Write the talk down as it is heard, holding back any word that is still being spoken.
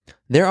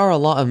There are a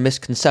lot of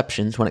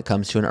misconceptions when it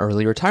comes to an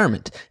early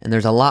retirement, and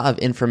there's a lot of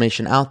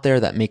information out there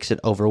that makes it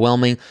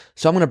overwhelming.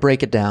 So I'm going to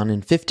break it down.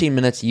 In 15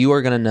 minutes, you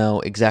are going to know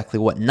exactly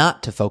what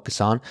not to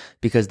focus on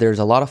because there's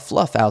a lot of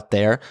fluff out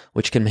there,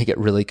 which can make it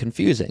really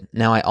confusing.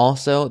 Now,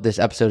 this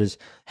episode is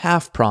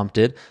half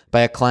prompted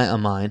by a client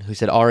of mine who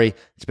said, Ari,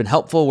 it's been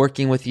helpful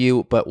working with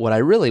you, but what I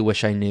really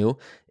wish I knew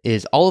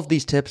is all of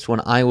these tips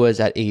when I was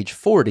at age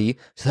 40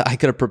 so that I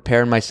could have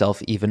prepared myself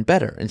even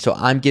better. And so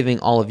I'm giving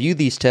all of you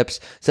these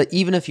tips so that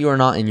even if you are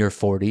not in your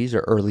 40s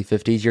or early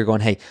 50s, you're going,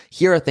 hey,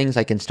 here are things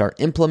I can start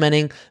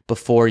implementing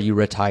before you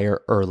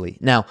retire early.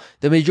 Now,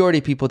 the majority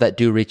of people that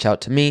do reach out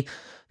to me,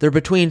 they're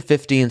between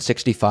 50 and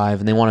 65,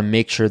 and they want to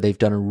make sure they've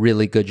done a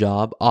really good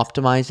job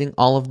optimizing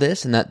all of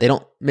this and that they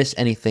don't miss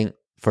anything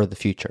for the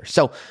future.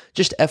 So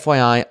just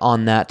FYI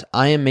on that,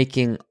 I am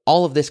making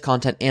all of this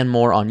content and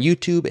more on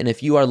YouTube. And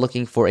if you are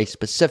looking for a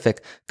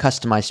specific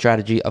customized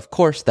strategy, of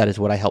course, that is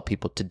what I help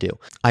people to do.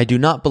 I do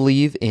not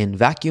believe in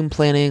vacuum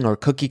planning or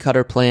cookie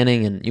cutter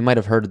planning. And you might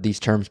have heard of these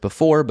terms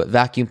before, but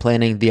vacuum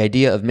planning, the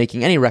idea of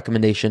making any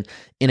recommendation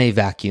in a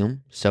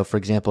vacuum. So for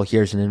example,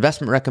 here's an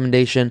investment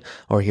recommendation,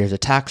 or here's a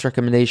tax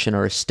recommendation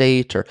or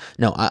estate,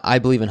 I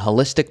believe in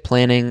holistic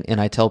planning.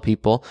 And I tell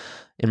people,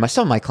 and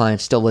some of my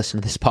clients still listen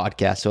to this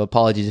podcast, so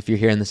apologies if you're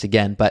hearing this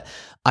again, but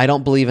I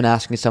don't believe in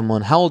asking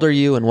someone, how old are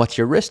you and what's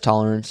your risk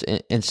tolerance,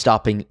 and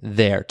stopping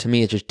there. To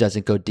me, it just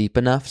doesn't go deep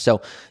enough.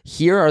 So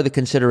here are the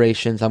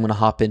considerations I'm going to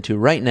hop into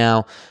right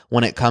now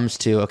when it comes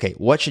to, okay,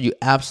 what should you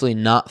absolutely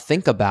not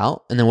think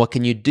about? And then what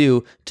can you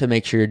do to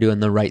make sure you're doing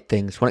the right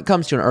things when it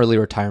comes to an early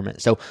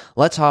retirement? So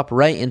let's hop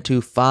right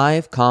into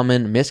 5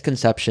 common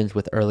misconceptions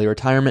with early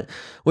retirement,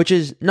 which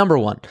is number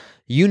 1.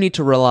 You need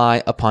to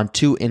rely upon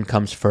 2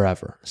 incomes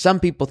forever. Some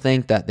people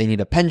think that they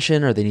need a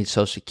pension or they need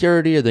Social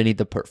Security or they need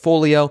the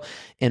portfolio,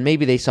 and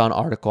maybe they saw an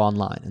article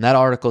online and that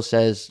article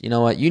says, you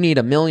know what, you need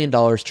 $1 million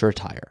to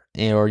retire,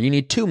 or you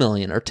need 2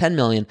 million or 10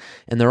 million,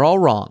 and they're all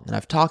wrong. And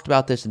I've talked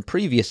about this in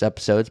previous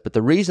episodes, but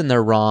the reason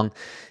they're wrong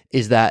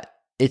is that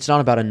it's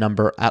not about a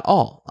number at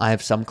all. I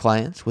have some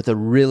clients with a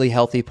really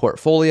healthy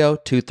portfolio,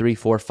 $2, $3,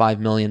 $4, $5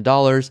 million.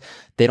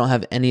 They don't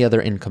have any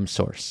other income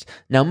source.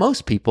 Now,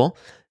 most people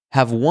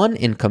have one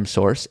income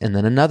source and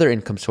then another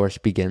income source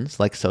begins,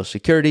 like Social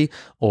Security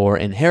or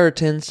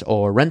inheritance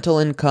or rental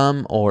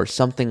income or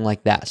something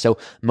like that. So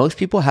most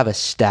people have a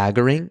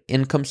staggering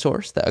income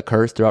source that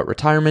occurs throughout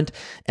retirement,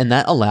 and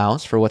that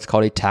allows for what's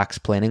called a tax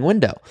planning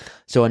window.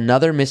 So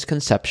another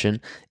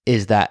misconception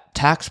is that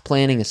tax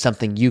planning is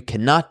something you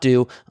cannot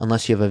do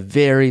unless you have a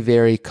very,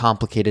 very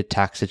complicated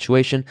tax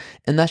situation,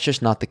 and that's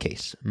just not the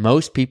case.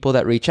 Most people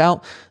that reach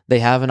out, they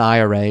have an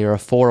IRA or a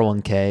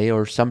 401k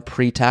or some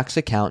pre-tax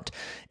account,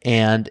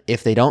 and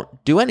if they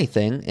don't do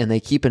anything and they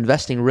keep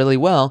investing really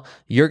well,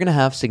 you're going to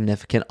have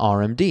significant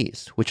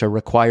RMDs, which are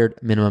required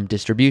minimum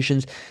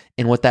distributions.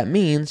 And what that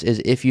means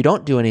is if you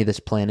don't do any of this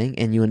planning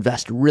and you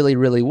invest really,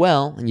 really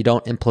well and you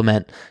don't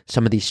implement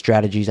some of these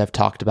strategies I've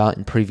talked about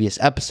in previous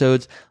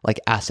episodes,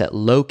 like asset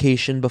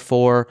location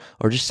before,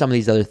 or just some of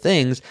these other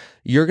things,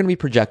 you're going to be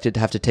projected to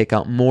have to take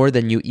out more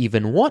than you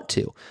even want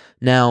to.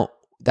 Now,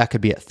 that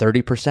could be at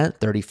 30%,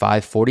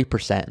 35,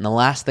 40%. And the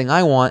last thing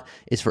I want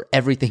is for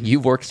everything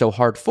you've worked so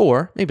hard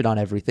for, maybe not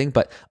everything,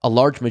 but a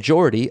large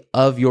majority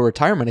of your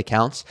retirement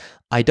accounts,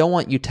 I don't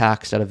want you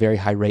taxed at a very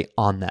high rate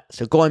on that.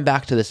 So going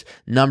back to this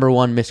number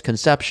 1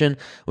 misconception,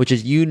 which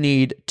is you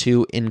need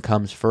 2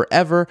 incomes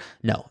forever.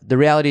 No, the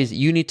reality is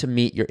you need to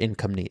meet your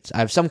income needs. I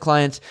have some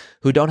clients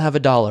who don't have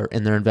 $1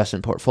 in their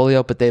investment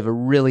portfolio, but they have a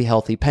really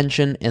healthy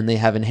pension and they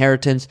have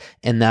inheritance,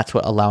 and that's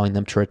what allowing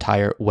them to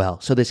retire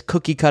well. So this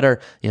cookie cutter,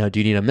 do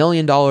you need $1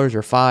 million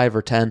or 5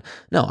 or 10?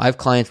 No, I have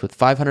clients with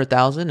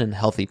 500,000 in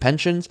healthy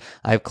pensions.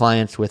 I have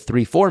clients with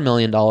 $3, $4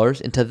 million,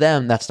 and to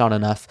them, that's not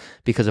enough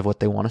because of what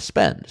they want to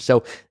spend.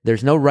 So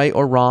there's no right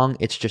or wrong.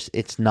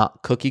 It's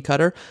not cookie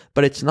cutter,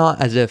 but it's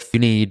not as if you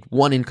need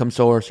 1 income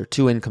source or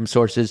 2 income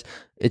sources.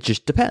 It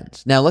just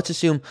depends. Now, let's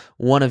assume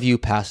one of you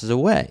passes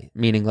away,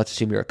 meaning let's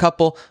assume you're a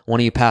couple, one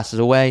of you passes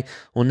away.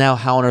 Well, now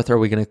how on earth are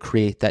we going to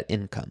create that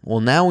income?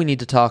 Well, now we need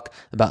to talk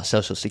about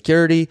Social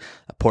Security,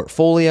 a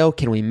portfolio.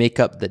 Can we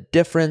make up the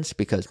difference?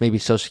 Because maybe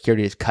Social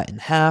Security is cut in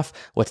half.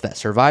 What's that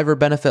survivor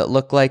benefit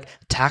look like?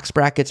 Tax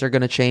brackets are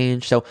going to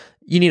change. So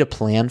you need a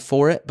plan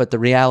for it, but the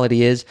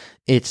reality is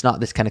it's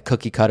not this kind of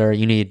cookie cutter.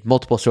 You need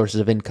multiple sources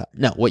of income.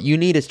 No, what you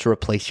need is to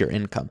replace your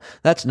income.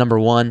 That's number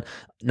 1.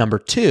 Number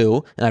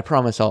 2, and I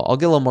promise I'll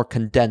get a little more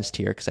condensed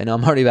here because I know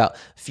I'm already about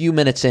a few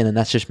minutes in and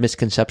that's just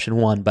misconception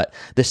 1, but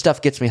this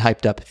stuff gets me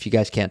hyped up if you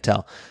guys can't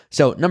tell.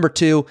 So number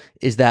 2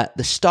 is that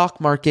the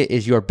stock market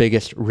is your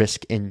biggest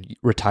risk in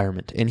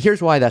retirement. And here's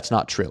why that's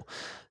not true.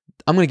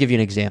 I'm going to give you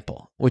an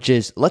example. which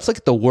is let's look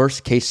at the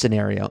worst case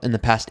scenario in the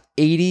past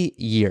 80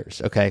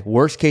 years, okay?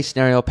 Worst case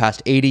scenario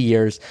past 80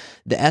 years,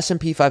 the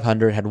S&P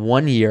 500 had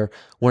 1 year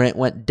where it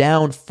went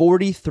down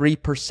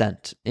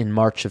 43% in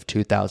March of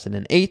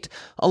 2008.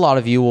 A lot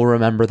of you will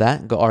remember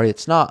that and go, Ari,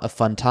 it's not a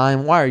fun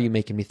time. Why are you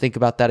making me think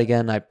about that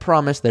again? I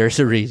promise there's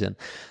a reason.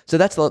 So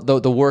that's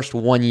the worst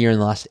 1 year in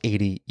the last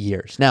 80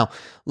 years. Now,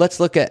 let's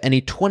look at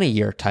any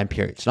 20-year time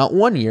periods. Not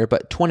 1 year,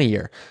 but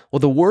 20-year. Well,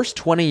 the worst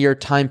 20-year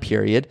time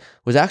period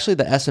was actually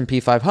the S&P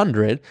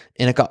 500,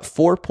 and it got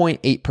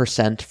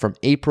 4.8% from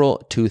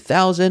April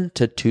 2000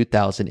 to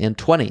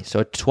 2020. So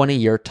a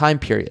 20-year time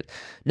period.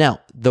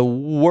 Now, the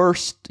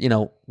worst,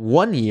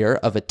 1 year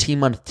of a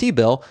T-month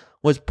T-bill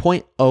was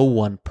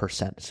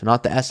 0.01%. So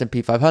not the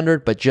S&P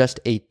 500, but just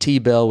a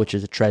T-bill, which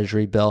is a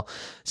treasury bill.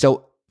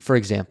 So for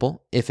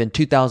example, if in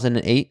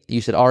 2008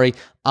 you said, Ari,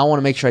 I want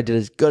to make sure I did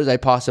as good as I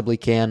possibly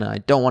can, and I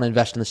don't want to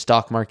invest in the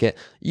stock market,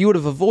 you would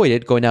have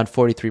avoided going down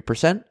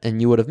 43%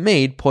 and you would have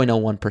made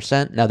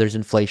 0.01%. Now there's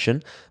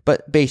inflation,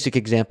 but basic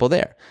example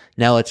there.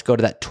 Now let's go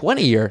to that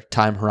 20-year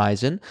time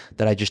horizon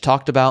that I just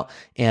talked about.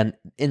 And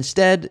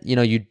instead,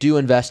 you do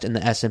invest in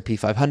the S&P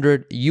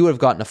 500, you would have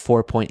gotten a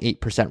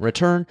 4.8%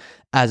 return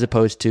as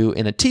opposed to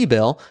in a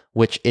T-bill,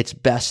 which its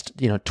best,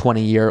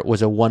 20-year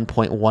was a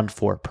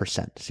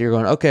 1.14%. So you're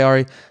going, okay,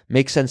 Ari,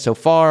 makes sense so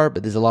far,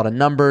 but there's a lot of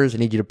numbers. I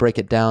need you to break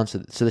it down so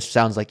this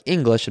sounds like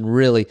English and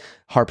really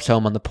harps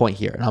home on the point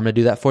here. And I'm going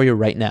to do that for you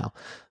right now.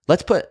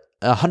 Let's put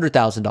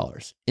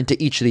 $100,000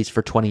 into each of these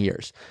for 20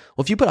 years.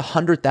 Well, if you put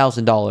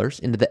 $100,000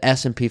 into the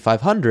S&P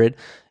 500,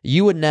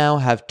 you would now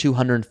have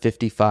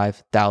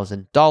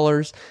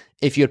 $255,000.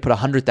 If you had put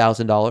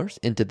 $100,000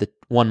 into the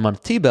 1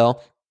 month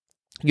T-bill,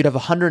 you'd have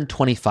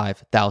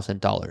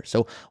 $125,000.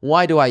 So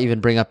why do I even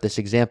bring up this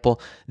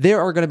example?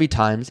 There are going to be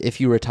times if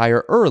you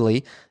retire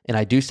early, and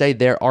I do say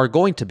there are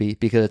going to be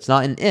because it's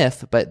not an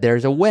if, but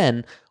there's a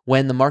when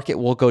the market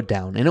will go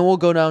down, and it will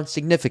go down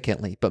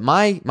significantly. But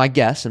my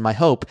guess and my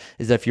hope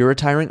is that if you're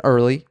retiring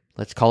early,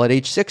 let's call it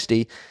age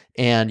 60,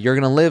 and you're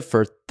going to live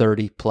for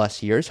 30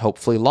 plus years,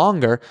 hopefully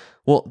longer,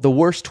 well, the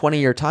worst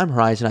 20-year time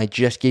horizon I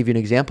just gave you an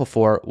example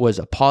for was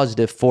a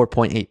positive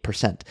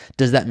 4.8%.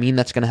 Does that mean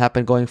that's going to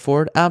happen going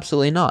forward?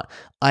 Absolutely not.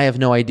 I have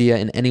no idea,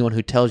 and anyone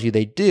who tells you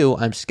they do,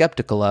 I'm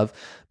skeptical of.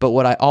 But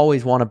what I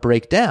always want to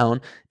break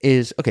down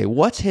is, okay,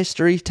 what's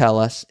history tell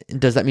us?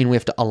 Does that mean we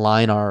have to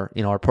align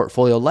our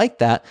portfolio like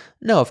that?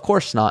 No, of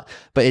course not.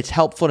 But it's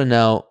helpful to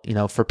know,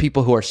 for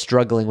people who are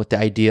struggling with the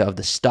idea of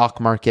the stock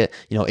market,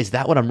 is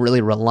that what I'm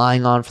really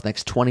relying on for the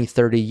next 20,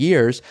 30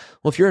 years?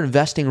 Well, if you're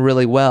investing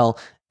really well,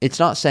 it's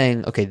not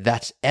saying, okay,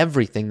 that's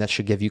everything that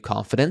should give you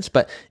confidence,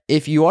 but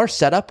if you are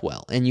set up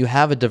well and you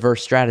have a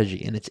diverse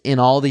strategy and it's in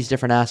all these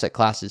different asset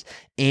classes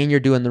and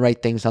you're doing the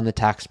right things on the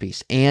tax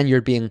piece and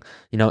you're being,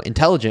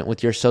 intelligent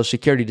with your Social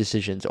Security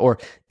decisions, or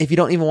if you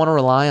don't even want to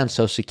rely on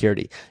Social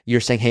Security, you're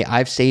saying, hey,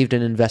 I've saved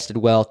and invested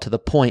well to the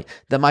point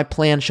that my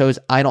plan shows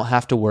I don't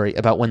have to worry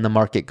about when the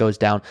market goes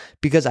down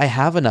because I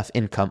have enough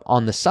income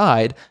on the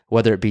side,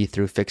 whether it be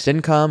through fixed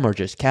income or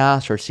just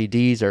cash or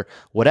CDs or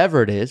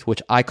whatever it is,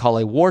 which I call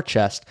a war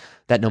chest,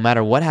 that no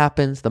matter what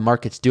happens, the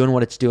market's doing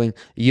what it's doing.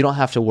 You don't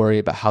have to worry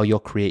about how you'll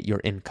create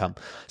your income.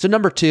 So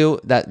number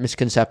 2, that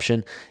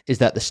misconception is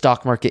that the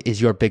stock market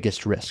is your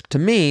biggest risk. To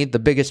me, the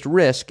biggest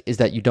risk is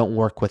that you don't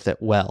work with it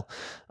well.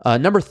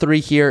 Number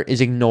 3 here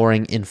is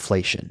ignoring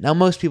inflation. Now,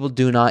 most people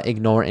do not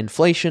ignore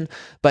inflation,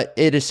 but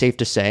it is safe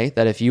to say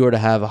that if you were to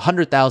have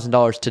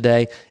 $100,000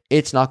 today,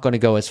 it's not going to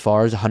go as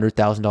far as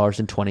 $100,000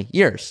 in 20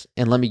 years.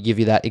 And let me give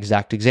you that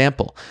exact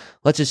example.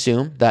 Let's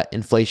assume that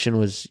inflation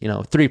was,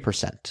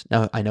 3%.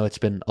 Now, I know it's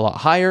been a lot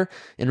higher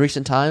in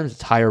recent times.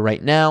 It's higher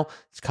right now.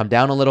 It's come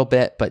down a little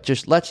bit, but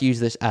just let's use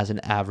this as an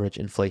average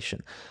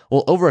inflation.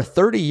 Well, over a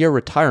 30-year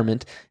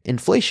retirement,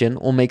 inflation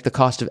will make the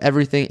cost of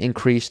everything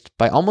increased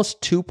by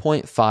almost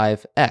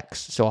 2.5x.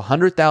 So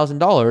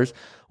 $100,000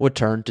 would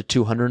turn to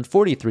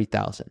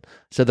 $243,000.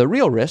 So the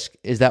real risk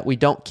is that we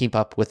don't keep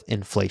up with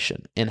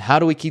inflation. And how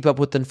do we keep up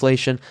with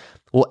inflation?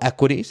 Well,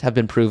 equities have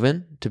been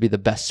proven to be the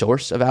best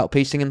source of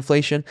outpacing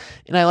inflation.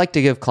 And I like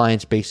to give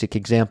clients basic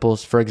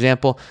examples. For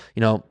example,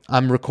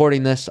 I'm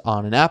recording this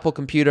on an Apple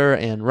computer,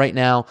 and right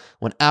now,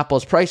 when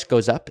Apple's price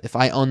goes up, if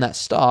I own that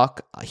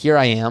stock, here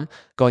I am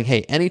going,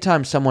 hey,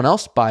 anytime someone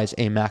else buys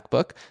a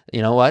MacBook,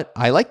 you know what?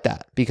 I like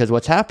that because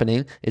what's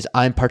happening is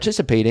I'm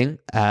participating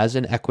as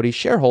an equity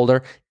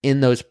shareholder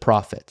in those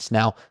profits.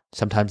 Now,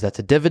 sometimes that's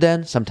a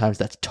dividend, sometimes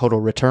that's total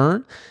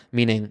return,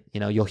 meaning,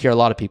 you'll hear a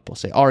lot of people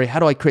say, Ari, how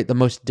do I create the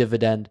most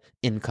dividend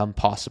income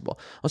possible?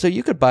 Well, so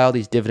you could buy all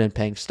these dividend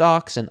paying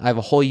stocks, and I have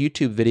a whole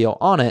YouTube video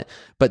on it,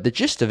 but the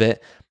gist of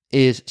it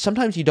is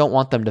sometimes you don't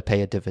want them to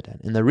pay a dividend.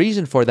 And the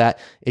reason for that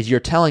is you're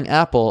telling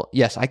Apple,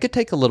 yes, I could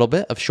take a little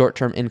bit of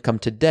short-term income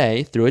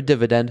today through a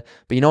dividend,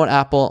 but you know what,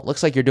 Apple,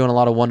 looks like you're doing a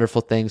lot of wonderful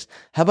things.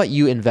 How about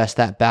you invest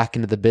that back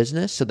into the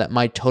business so that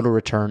my total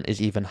return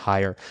is even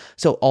higher?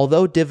 So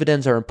although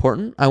dividends are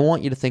important, I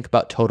want you to think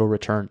about total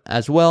return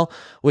as well,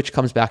 which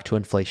comes back to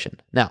inflation.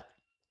 Now,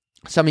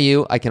 Some of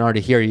you, I can already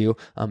hear you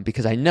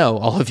because I know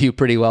all of you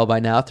pretty well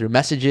by now through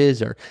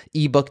messages or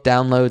ebook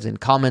downloads and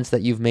comments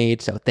that you've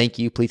made. So thank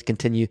you. Please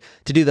continue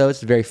to do those.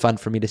 It's very fun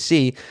for me to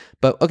see.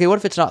 But okay, what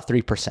if it's not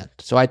 3%?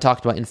 So I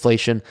talked about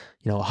inflation,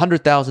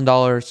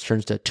 $100,000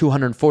 turns to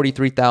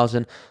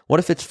 $243,000. What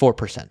if it's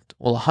 4%?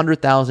 Well,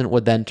 100,000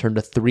 would then turn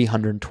to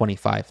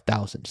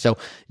 325,000. So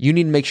you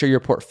need to make sure your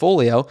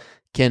portfolio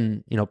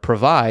can,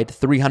 provide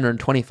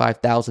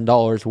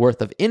 $325,000 worth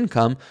of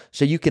income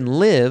so you can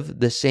live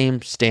the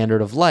same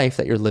standard of life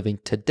that you're living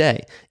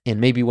today.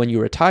 And maybe when you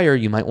retire,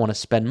 you might want to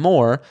spend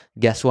more.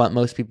 Guess what?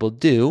 Most people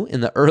do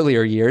in the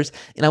earlier years.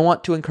 And I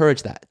want to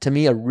encourage that. To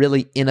me, a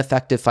really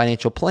ineffective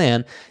financial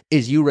plan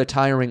is you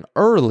retiring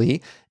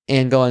early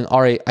and going,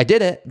 all right, I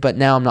did it, but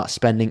now I'm not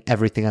spending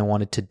everything I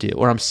wanted to do,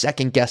 or I'm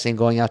second guessing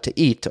going out to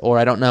eat, or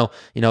I don't know,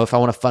 if I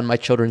want to fund my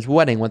children's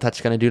wedding, what that's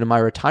going to do to my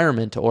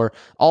retirement, or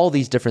all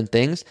these different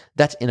things.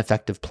 That's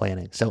ineffective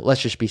planning. So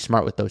let's just be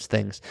smart with those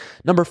things.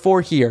 Number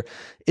 4 here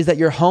is that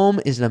your home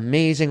is an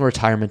amazing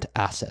retirement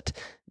asset.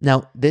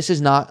 Now, this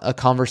is not a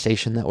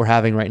conversation that we're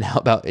having right now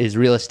about is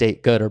real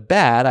estate good or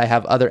bad. I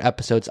have other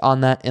episodes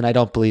on that, and I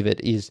don't believe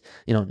it is,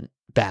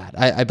 bad.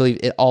 I believe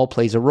it all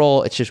plays a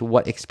role. It's just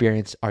what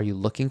experience are you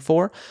looking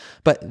for?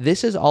 But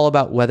this is all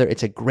about whether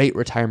it's a great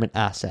retirement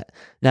asset.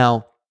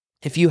 Now,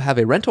 if you have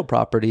a rental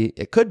property,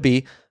 it could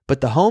be, but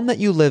the home that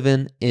you live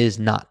in is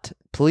not.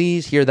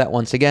 Please hear that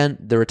once again.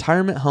 The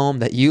retirement home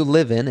that you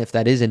live in, if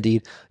that is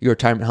indeed your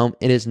retirement home,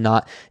 it is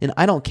not. And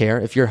I don't care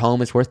if your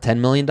home is worth $10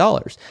 million,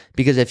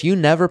 because if you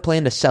never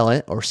plan to sell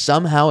it or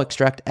somehow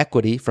extract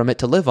equity from it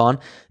to live on,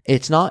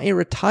 it's not a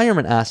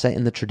retirement asset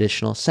in the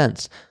traditional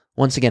sense.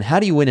 Once again, how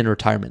do you win in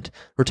retirement?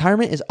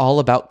 Retirement is all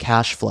about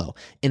cash flow,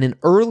 and an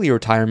early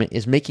retirement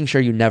is making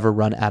sure you never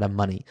run out of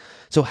money.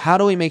 So how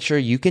do we make sure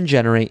you can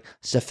generate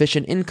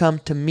sufficient income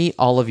to meet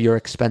all of your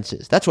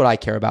expenses? That's what I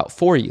care about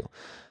for you.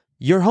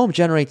 Your home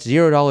generates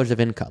 $0 of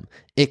income.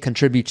 It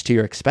contributes to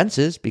your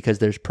expenses because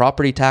there's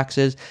property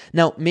taxes.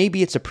 Now,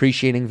 maybe it's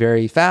appreciating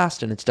very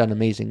fast and it's done an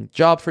amazing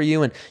job for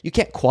you and you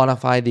can't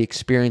quantify the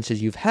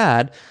experiences you've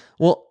had.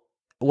 Well,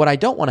 what I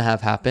don't want to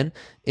have happen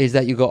is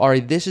that you go, all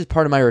right, this is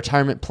part of my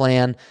retirement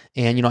plan.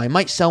 And, I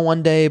might sell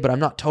one day, but I'm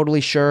not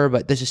totally sure,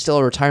 but this is still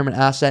a retirement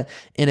asset.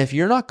 And if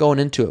you're not going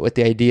into it with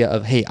the idea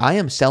of, hey, I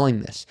am selling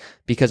this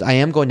because I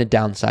am going to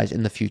downsize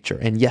in the future.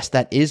 And yes,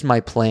 that is my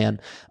plan.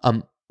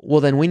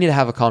 Well, then we need to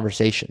have a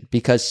conversation,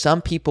 because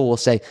some people will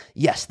say,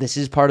 yes, this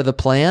is part of the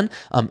plan,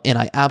 and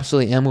I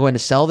absolutely am going to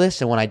sell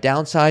this, and when I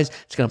downsize,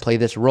 it's going to play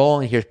this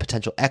role, and here's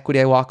potential equity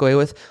I walk away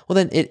with. Well,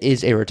 then it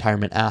is a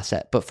retirement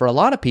asset. But for a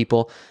lot of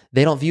people,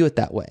 they don't view it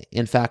that way.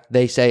 In fact,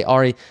 they say,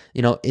 Ari,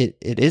 it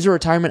is a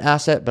retirement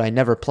asset, but I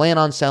never plan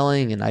on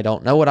selling, and I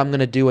don't know what I'm going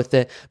to do with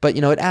it. But,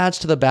 it adds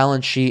to the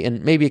balance sheet,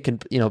 and maybe it can,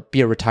 be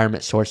a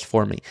retirement source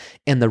for me.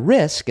 And the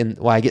risk, and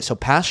why I get so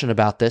passionate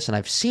about this, and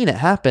I've seen it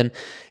happen,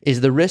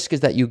 is the risk is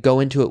that you go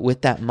into it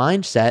with that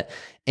mindset.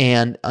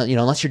 And,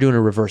 unless you're doing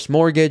a reverse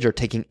mortgage or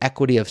taking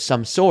equity of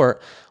some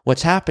sort,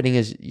 what's happening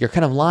is you're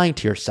kind of lying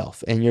to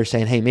yourself and you're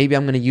saying, hey, maybe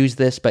I'm going to use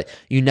this, but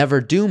you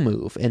never do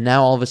move. And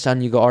now all of a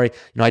sudden you go, all right,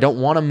 I don't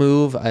want to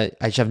move. I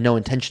just have no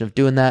intention of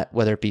doing that,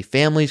 whether it be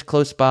families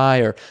close by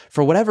or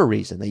for whatever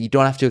reason that you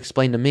don't have to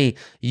explain to me.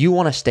 You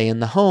want to stay in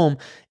the home.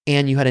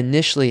 And you had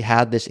initially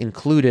had this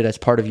included as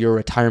part of your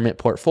retirement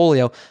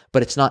portfolio,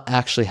 but it's not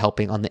actually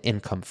helping on the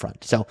income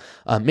front. So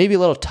maybe a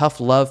little tough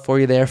love for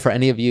you there for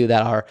any of you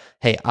that are,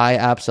 hey, I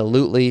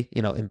absolutely,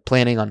 am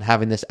planning on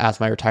having this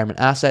as my retirement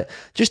asset.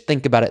 Just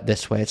think about it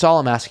this way. It's all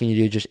I'm asking you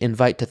to do. Just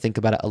invite to think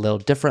about it a little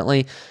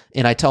differently.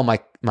 And I tell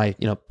my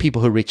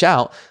people who reach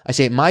out, I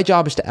say, my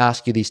job is to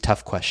ask you these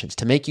tough questions,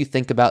 to make you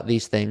think about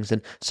these things.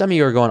 And some of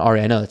you are going,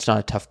 Ari, I know it's not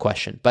a tough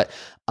question, but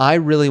I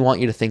really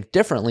want you to think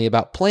differently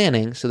about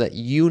planning so that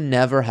you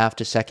never have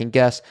to second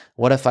guess.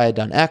 What if I had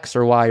done X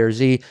or Y or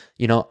Z?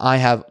 I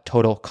have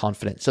total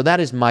confidence. So that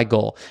is my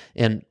goal.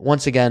 And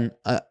once again,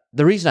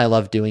 the reason I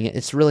love doing it,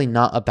 it's really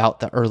not about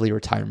the early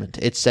retirement.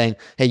 It's saying,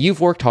 hey, you've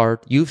worked hard,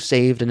 you've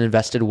saved and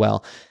invested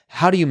well.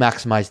 How do you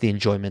maximize the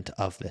enjoyment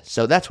of this?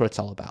 So that's what it's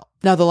all about.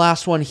 Now, the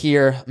last one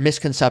here,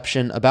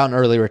 misconception about an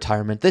early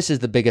retirement. This is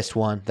the biggest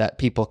one that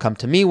people come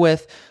to me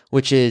with,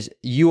 which is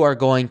you are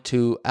going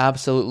to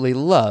absolutely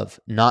love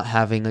not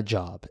having a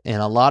job.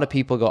 And a lot of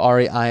people go,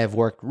 Ari, I have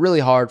worked really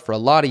hard for a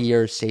lot of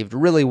years, saved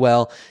really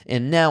well,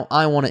 and now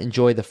I want to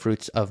enjoy the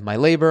fruits of my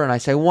labor. And I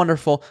say,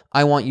 wonderful,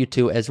 I want you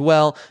to as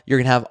well. You're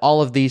going to have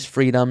all of these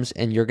freedoms,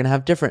 and you're going to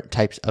have different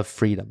types of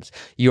freedoms.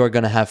 You are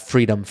going to have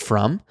freedom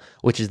from,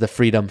 which is the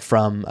freedom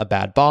from a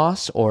bad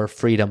boss, or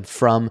freedom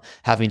from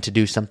having to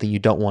do something you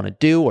don't want to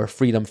do, or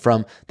freedom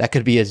from, that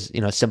could be as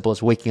simple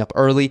as waking up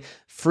early,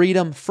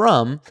 freedom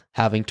from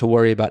having to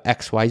worry about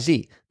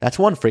XYZ. That's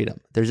one freedom.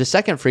 There's a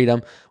second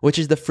freedom, which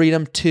is the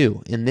freedom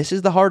to, and this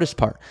is the hardest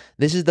part.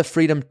 This is the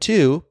freedom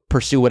to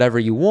pursue whatever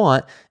you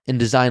want and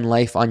design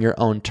life on your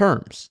own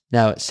terms.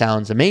 Now, it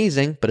sounds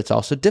amazing, but it's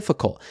also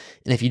difficult.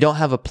 And if you don't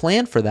have a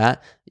plan for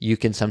that, you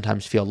can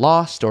sometimes feel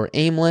lost or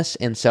aimless.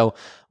 And so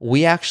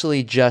we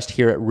actually just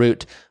here at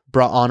Root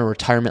brought on a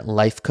retirement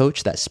life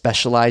coach that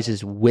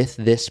specializes with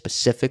this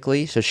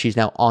specifically. So she's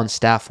now on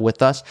staff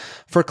with us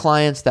for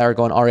clients that are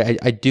going,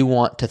 Ari, I do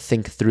want to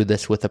think through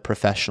this with a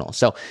professional.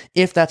 So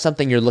if that's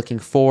something you're looking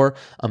for,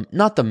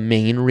 not the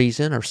main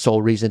reason or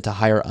sole reason to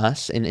hire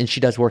us, and she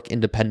does work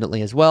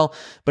independently as well,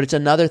 but it's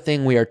another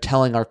thing we are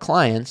telling our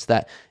clients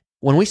that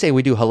when we say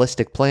we do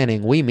holistic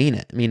planning, we mean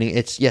it. Meaning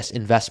it's, yes,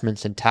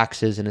 investments and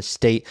taxes and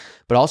estate,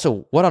 but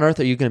also what on earth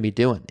are you going to be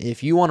doing?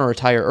 If you want to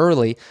retire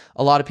early,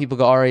 a lot of people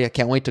go, Ari, I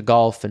can't wait to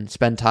golf and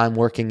spend time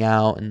working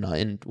out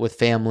and with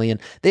family. And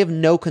they have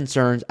no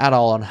concerns at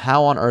all on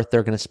how on earth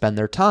they're going to spend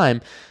their time.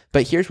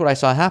 But here's what I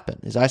saw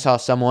happen is I saw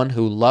someone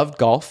who loved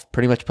golf,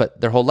 pretty much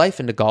put their whole life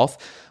into golf,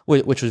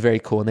 which was very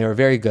cool, and they were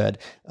very good.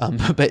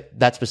 But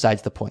that's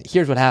besides the point.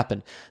 Here's what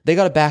happened. They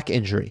got a back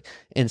injury.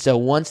 And so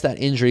once that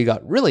injury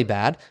got really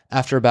bad,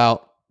 after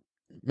about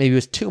maybe it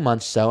was 2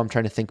 months, so I'm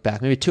trying to think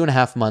back, maybe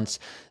 2.5 months,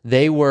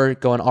 they were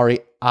going,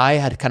 Ari, I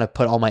had kind of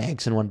put all my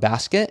eggs in one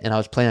basket, and I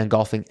was planning on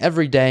golfing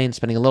every day and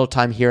spending a little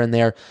time here and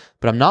there,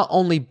 but I'm not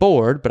only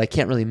bored, but I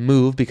can't really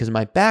move because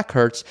my back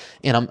hurts,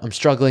 and I'm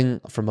struggling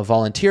from a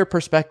volunteer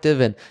perspective,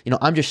 and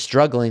I'm just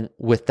struggling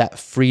with that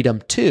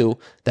freedom too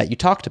that you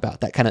talked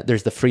about. That kind of,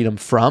 there's the freedom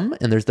from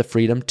and there's the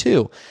freedom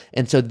to.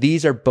 And so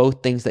these are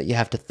both things that you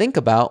have to think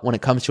about when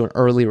it comes to an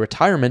early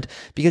retirement,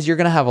 because you're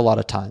going to have a lot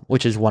of time,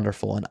 which is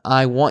wonderful. And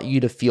I want you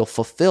to feel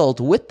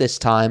fulfilled with this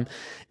time.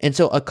 And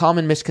so a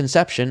common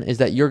misconception is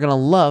that you're going to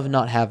love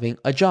not having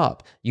a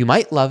job. You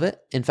might love it.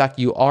 In fact,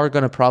 you are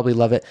going to probably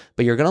love it,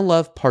 but you're going to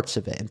love parts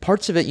of it. And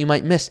parts of it, you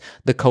might miss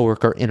the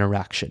coworker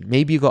interaction.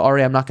 Maybe you go,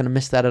 Ari, I'm not going to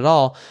miss that at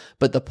all.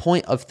 But the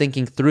point of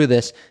thinking through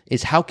this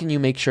is how can you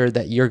make sure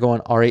that you're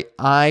going, Ari,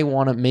 I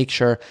want to make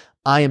sure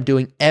I am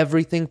doing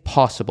everything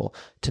possible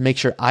to make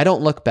sure I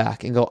don't look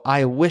back and go,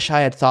 I wish I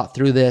had thought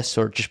through this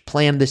or just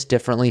planned this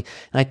differently.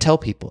 And I tell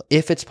people,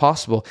 if it's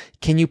possible,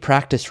 can you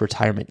practice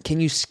retirement? Can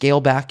you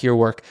scale back your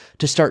work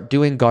to start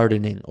doing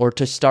gardening or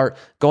to start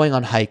going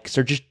on hikes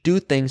or just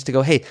do things to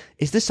go, hey,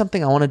 is this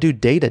something I want to do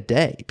day to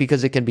day?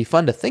 Because it can be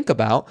fun to think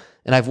about.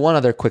 And I have one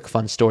other quick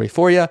fun story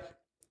for you.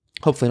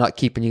 Hopefully not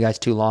keeping you guys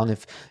too long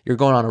if you're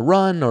going on a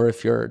run or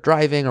if you're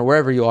driving or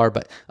wherever you are.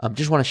 But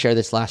just want to share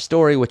this last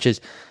story, which is,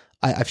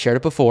 I've shared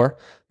it before,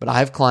 but I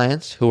have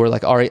clients who are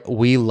like, all right,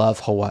 we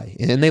love Hawaii.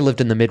 And they lived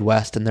in the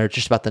Midwest and they're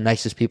just about the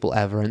nicest people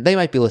ever. And they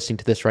might be listening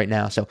to this right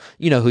now, so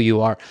you know who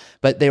you are.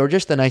 But they were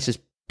just the nicest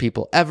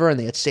people ever, and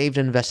they had saved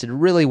and invested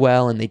really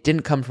well, and they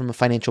didn't come from a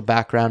financial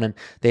background, and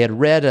they had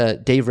read a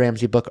Dave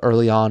Ramsey book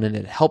early on, and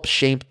it helped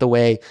shape the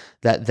way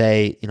that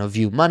they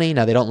view money.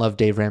 Now, they don't love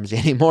Dave Ramsey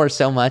anymore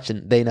so much,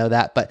 and they know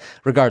that, but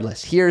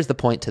regardless, here's the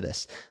point to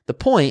this. The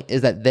point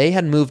is that they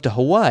had moved to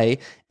Hawaii,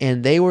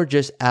 and they were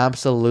just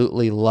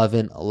absolutely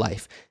loving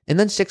life. And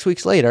then 6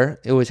 weeks later,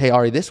 it was, hey,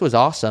 Ari, this was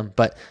awesome,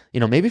 but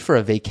maybe for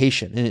a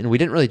vacation. And we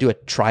didn't really do a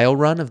trial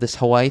run of this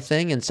Hawaii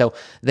thing. And so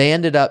they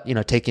ended up,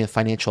 taking a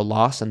financial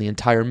loss on the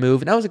entire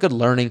move. And that was a good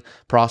learning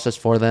process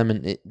for them.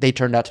 And they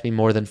turned out to be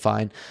more than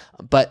fine.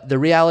 But the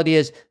reality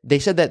is they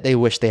said that they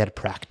wish they had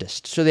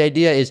practiced. So the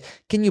idea is,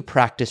 can you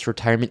practice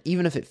retirement,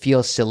 even if it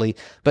feels silly,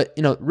 but,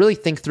 really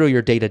think through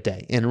your day to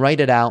day and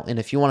write it out. And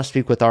if you want to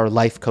speak with our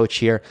life coach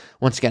here,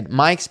 once again,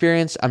 my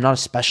experience, I'm not a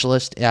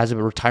specialist as a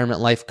retirement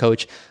life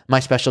coach. My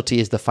specialty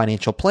is the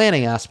financial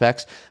planning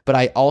aspects, but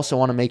I also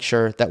want to make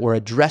sure that we're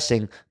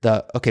addressing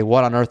okay,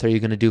 what on earth are you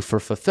going to do for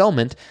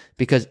fulfillment?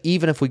 Because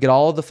even if we get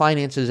all of the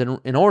finances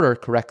in order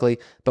correctly,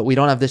 but we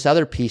don't have this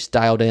other piece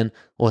dialed in,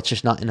 well, it's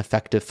just not an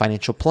effective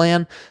financial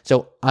plan.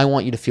 So I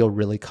want you to feel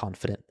really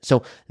confident.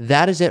 So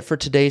that is it for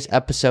today's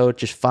episode.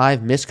 Just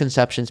 5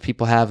 misconceptions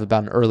people have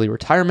about an early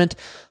retirement.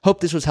 Hope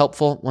this was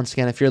helpful. Once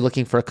again, if you're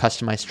looking for a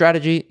customized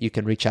strategy, you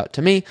can reach out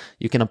to me.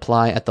 You can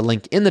apply at the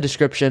link in the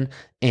description.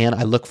 And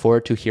I look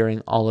forward to hearing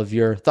all of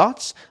your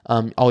thoughts.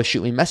 Always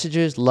shoot me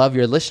messages. Love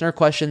your listener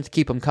questions.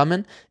 Keep them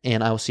coming.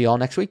 And I will see you all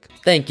next week.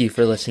 Thank you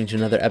for listening to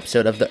another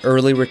episode of the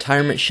Early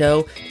Retirement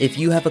Show. If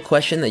you have a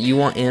question that you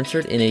want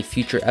answered in a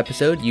future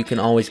episode, you can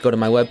always go to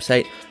my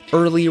website,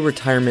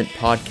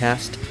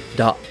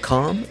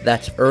 earlyretirementpodcast.com.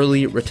 That's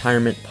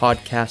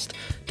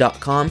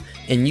earlyretirementpodcast.com.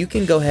 And you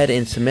can go ahead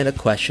and submit a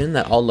question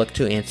that I'll look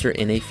to answer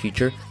in a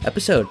future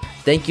episode.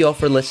 Thank you all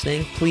for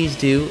listening. Please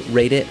do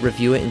rate it,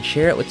 review it, and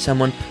share it with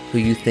someone who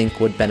you think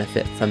would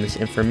benefit from this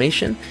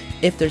information.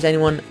 If there's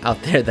anyone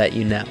out there that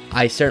you know,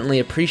 I certainly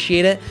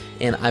appreciate it,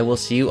 and I will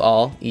see you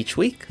all each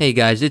week. Hey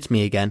guys, it's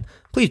me again.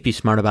 Please be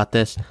smart about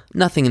this.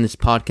 Nothing in this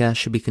podcast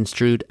should be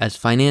construed as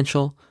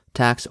financial,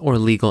 tax, or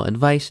legal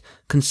advice.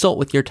 Consult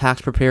with your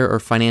tax preparer or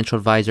financial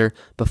advisor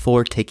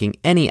before taking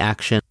any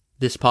action.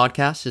 This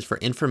podcast is for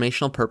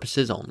informational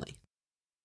purposes only.